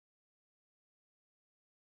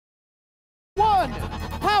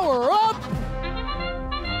1 power-up.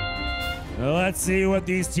 Let's see what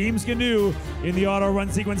these teams can do in the auto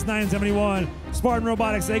run sequence 971. Spartan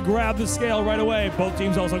Robotics, they grab the scale right away. Both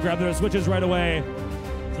teams also grab their switches right away.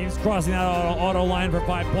 Teams crossing that auto line for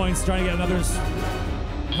 5 points, trying to get another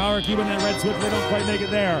power cube in that red switch. They don't quite make it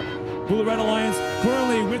there. Blue Red Alliance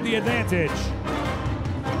currently with the advantage.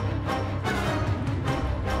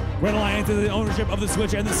 Red Alliance has the ownership of the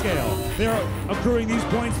switch and the scale. They are accruing these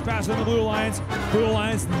points faster than the Blue Alliance. Blue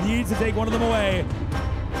Alliance needs to take one of them away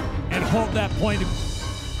and halt that point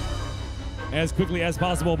as quickly as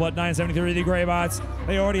possible, but 973, the Greybots,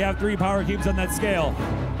 they already have 3 power cubes on that scale.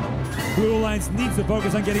 Blue Alliance needs to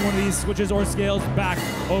focus on getting one of these switches or scales back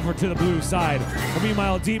over to the blue side. But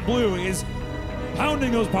meanwhile, Deep Blue is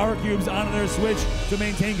pounding those power cubes onto their switch to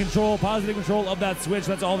maintain control, positive control of that switch.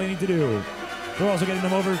 That's all they need to do. They're also getting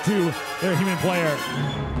them over to their human player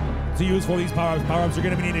to use for these power-ups. Power-ups are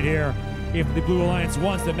going to be needed here if the Blue Alliance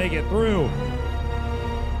wants to make it through.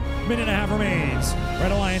 Minute and a half remains.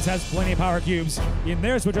 Red Alliance has plenty of power cubes in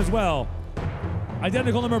their switch as well.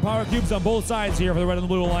 Identical number of power cubes on both sides here for the Red and the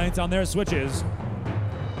Blue Alliance on their switches.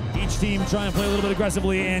 Each team trying to play a little bit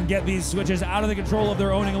aggressively and get these switches out of the control of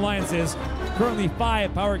their owning alliances. Currently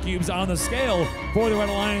 5 power cubes on the scale for the Red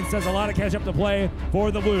Alliance. There's a lot of catch up to play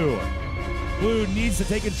for the Blue. Blue needs to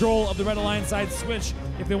take control of the Red Alliance side switch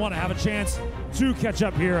if they want to have a chance to catch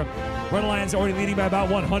up here. Red Alliance already leading by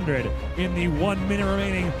about 100 in the 1 minute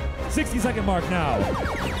remaining, 60-second mark now.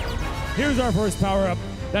 Here's our first power-up.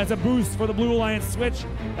 That's a boost for the Blue Alliance switch.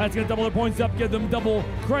 That's going to double their points up, give them double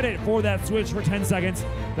credit for that switch for 10 seconds.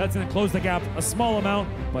 That's going to close the gap a small amount,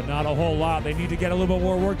 but not a whole lot. They need to get a little bit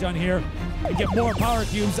more work done here and get more power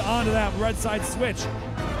cubes onto that red side switch.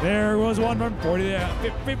 There was one from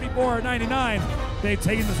 54.99. They've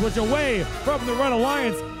taken the switch away from the Red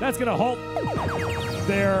Alliance. That's going to halt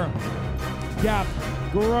their gap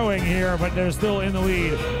growing here, but they're still in the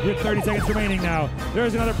lead with 30 seconds remaining now.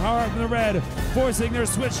 There's another power up from the Red, forcing their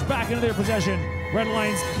switch back into their possession. Red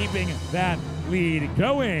Alliance keeping that lead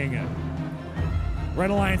going. Red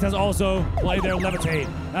Alliance has also played their Levitate.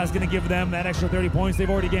 That's going to give them that extra 30 points they've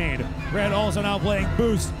already gained. Red also now playing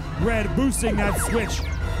Boost. Red boosting that switch,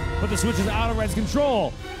 but the switch is out of Red's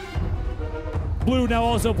control. Blue now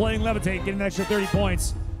also playing Levitate, getting an extra 30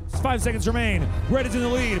 points. 5 seconds remain. Red is in the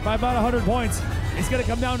lead by about 100 points. It's going to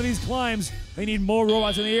come down to these climbs. They need more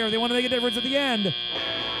robots in the air. They want to make a difference at the end.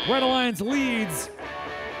 Red Alliance leads.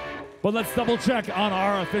 But let's double check on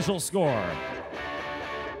our official score.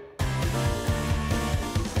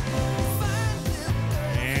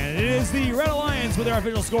 And it is the Red Alliance with their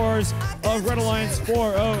official scores of Red Alliance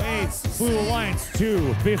 408, Blue Alliance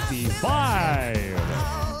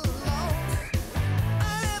 255.